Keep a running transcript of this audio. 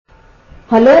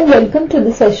Hello and welcome to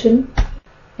the session.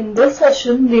 In this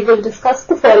session, we will discuss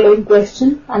the following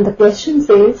question, and the question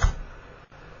says,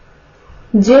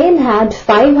 Jane had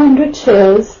 500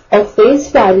 shares of face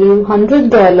value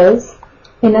 $100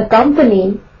 in a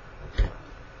company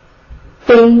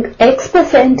paying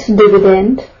X%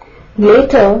 dividend.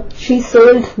 Later, she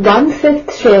sold 1/5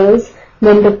 shares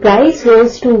when the price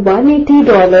rose to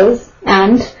 $180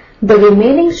 and the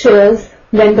remaining shares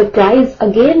when the price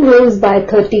again rose by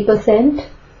 30%.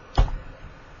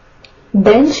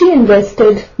 Then she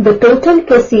invested the total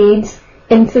proceeds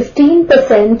in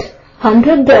 15%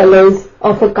 $100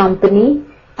 of a company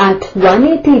at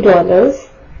 $180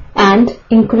 and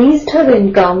increased her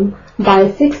income by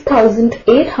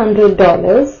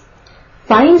 $6,800.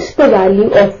 Find the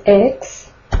value of X.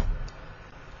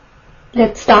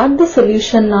 Let's start the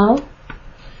solution now.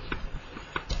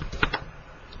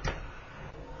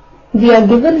 We are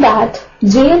given that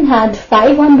Jane had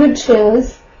 500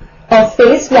 shares of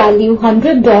face value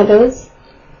 $100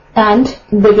 and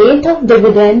the rate of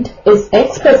dividend is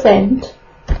X%.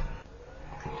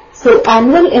 So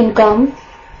annual income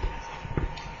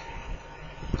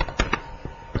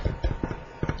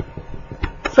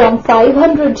from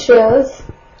 500 shares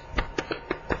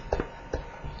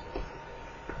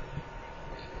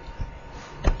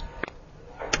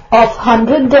of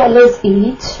 $100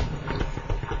 each,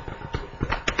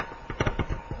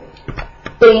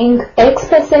 paying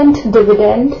X%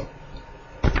 dividend,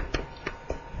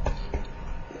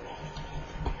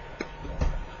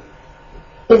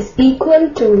 is equal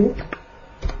to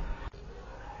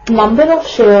number of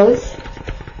shares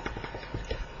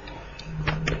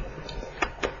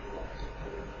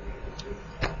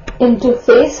into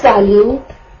face value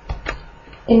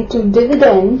into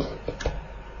dividend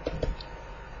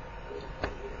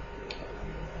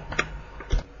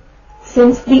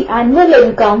Since the annual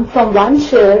income from one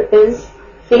share is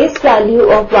face value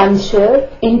of one share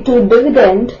into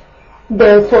dividend,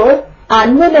 therefore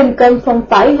annual income from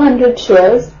 500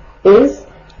 shares is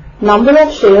number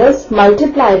of shares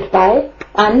multiplied by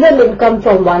annual income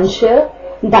from one share,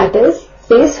 that is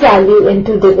face value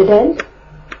into dividend.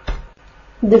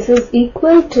 This is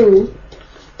equal to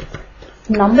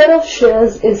number of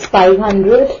shares is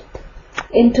 500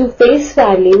 into face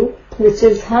value, which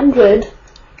is 100,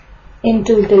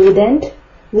 into dividend,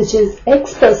 which is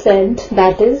X%,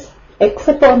 that is X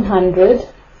upon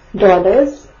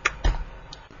 $100.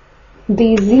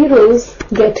 These zeros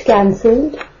get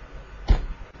cancelled.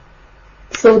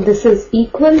 So this is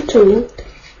equal to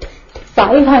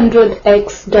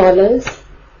 500X dollars.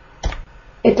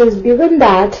 It is given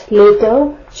that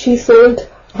later she sold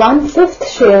 1/5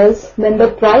 shares when the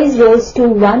price rose to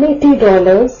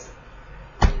 $180.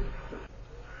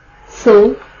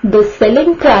 So the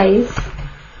selling price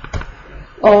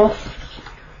of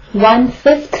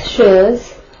 1/5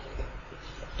 shares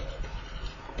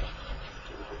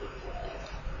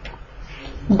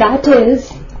that is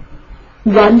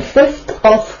 1/5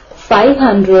 of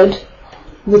 500,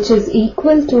 which is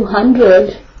equal to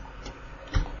 100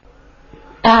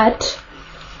 at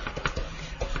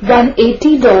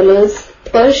 $180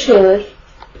 per share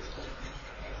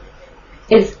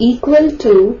is equal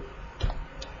to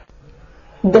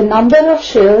the number of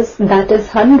shares, that is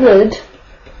 100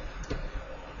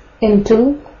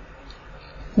 into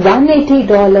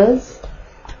 $180.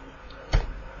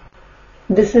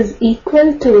 This is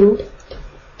equal to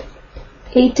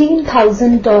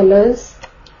 $18,000.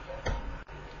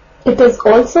 It is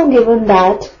also given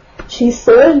that she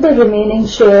sold the remaining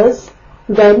shares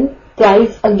when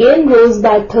price again rose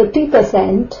by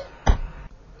 30%.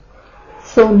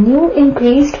 So new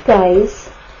increased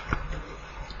price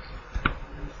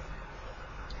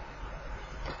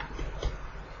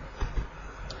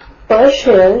per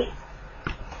share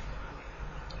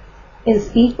is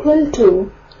equal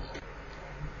to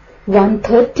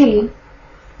 130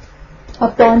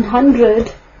 upon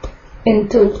 100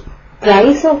 into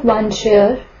price of one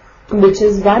share, which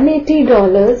is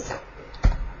 $180.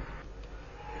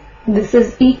 This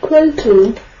is equal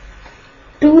to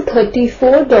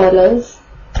 $234.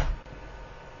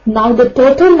 Now the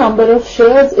total number of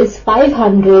shares is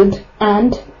 500,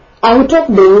 and out of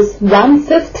those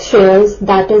 1/5 shares,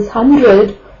 that is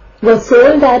 100, were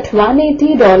sold at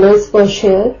 $180 per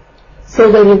share.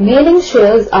 So the remaining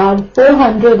shares are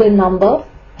 400 in number,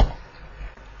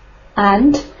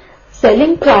 and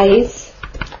selling price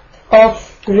of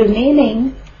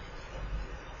remaining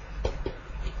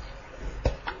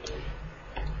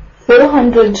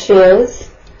 400 shares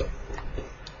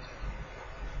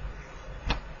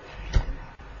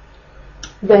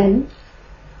when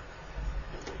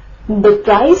the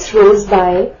price rose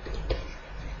by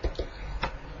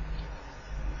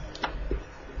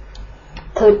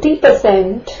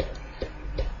 30%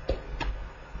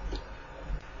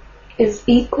 is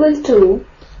equal to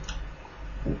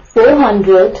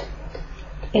 400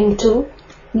 into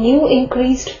new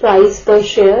increased price per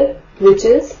share, which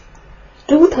is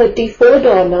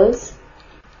 $234.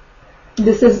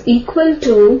 This is equal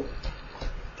to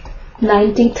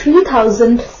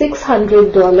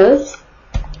 $93,600.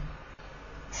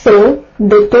 So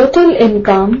the total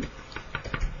income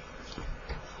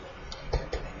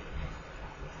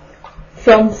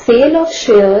from sale of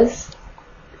shares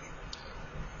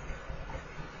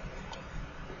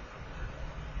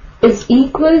is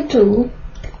equal to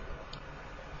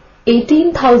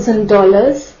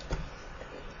 $18,000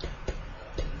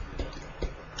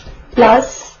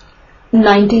 plus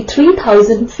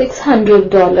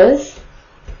 $93,600.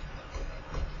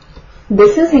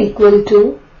 This is equal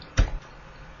to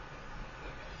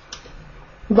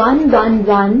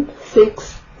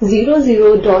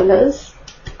 $111,600.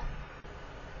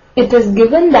 It is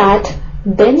given that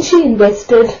then she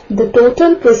invested the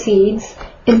total proceeds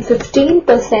in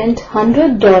 15%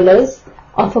 $100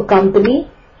 of a company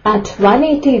at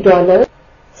 $180.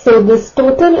 So this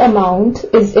total amount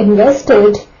is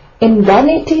invested in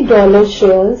 $180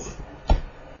 shares.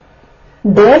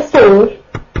 Therefore,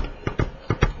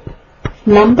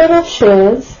 number of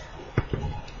shares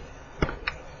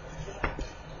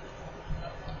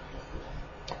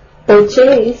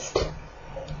purchased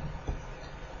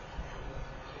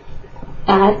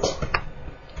at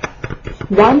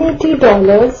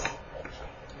 $180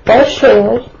 per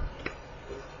share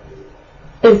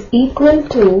is equal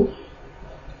to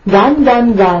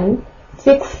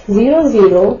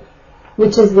 111,600,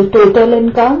 which is the total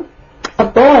income,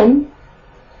 upon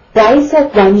price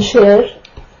of one share,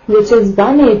 which is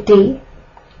 180.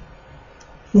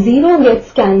 0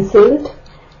 gets cancelled,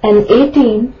 and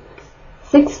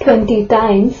 620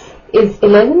 times is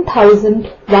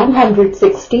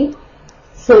 11,160.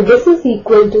 So this is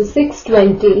equal to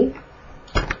 620.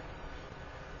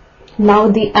 Now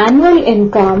the annual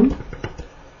income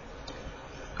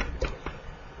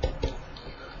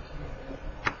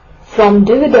from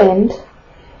dividend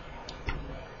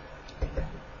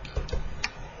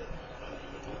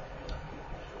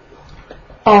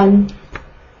on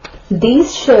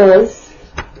these shares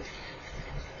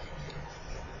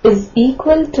is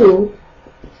equal to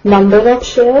number of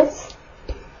shares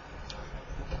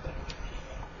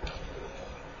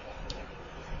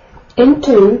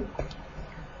into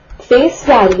face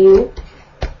value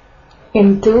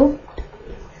into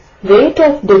rate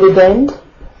of dividend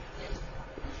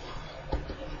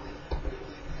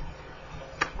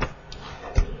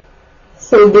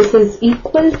So this is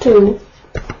equal to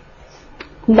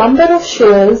number of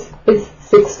shares is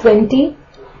 620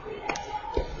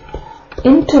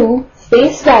 into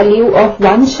face value of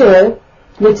one share,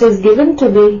 which is given to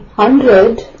be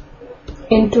 100,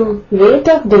 into rate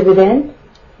of dividend,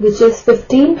 which is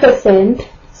 15%,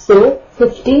 so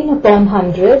 15 upon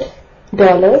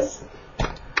 $100.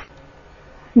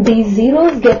 These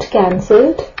zeros get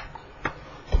cancelled,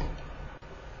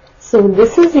 so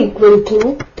this is equal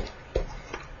to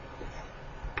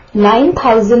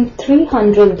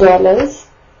 $9,300.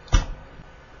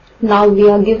 Now we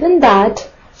are given that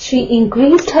she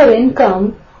increased her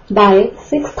income by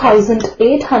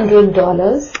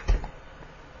 $6,800.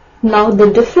 Now the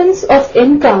difference of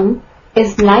income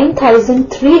is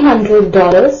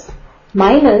 $9,300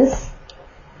 minus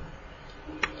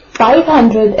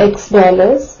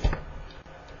 $500x.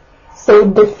 So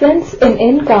difference in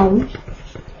income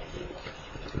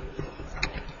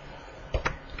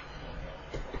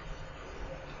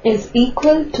is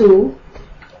equal to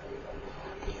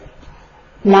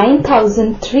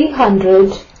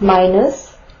 9,300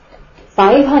 minus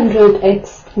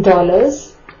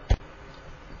 $500x,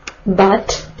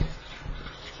 but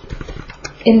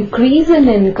increase in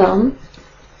income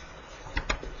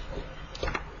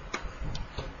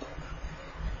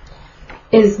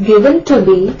is given to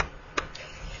be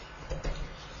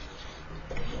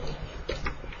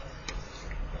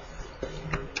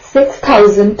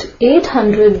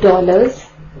 $6,800.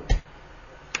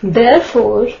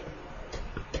 Therefore,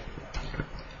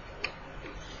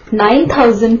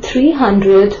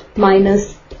 9,300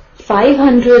 minus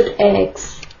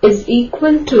 500x is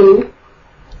equal to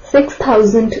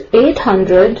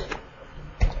 6,800.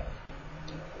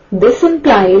 This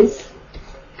implies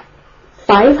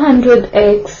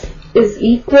 500x is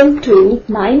equal to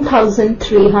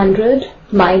 9,300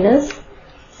 minus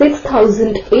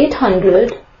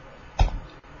 6,800.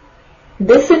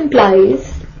 This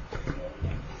implies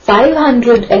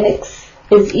 500x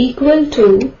is equal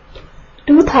to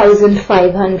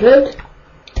 2,500.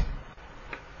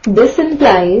 This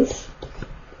implies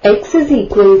x is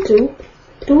equal to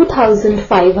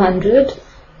 2500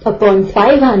 upon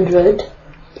 500.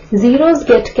 Zeros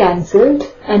get cancelled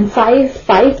and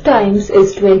 5 times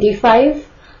is 25.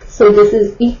 So this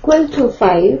is equal to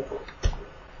 5.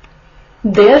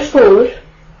 Therefore,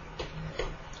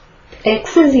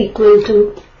 x is equal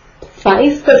to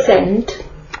 5%.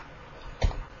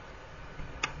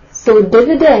 So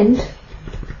dividend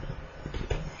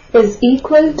is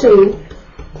equal to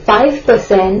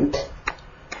 5%.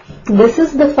 This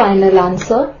is the final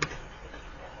answer.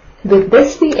 With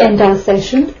this we end our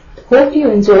session. Hope you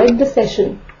enjoyed the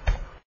session.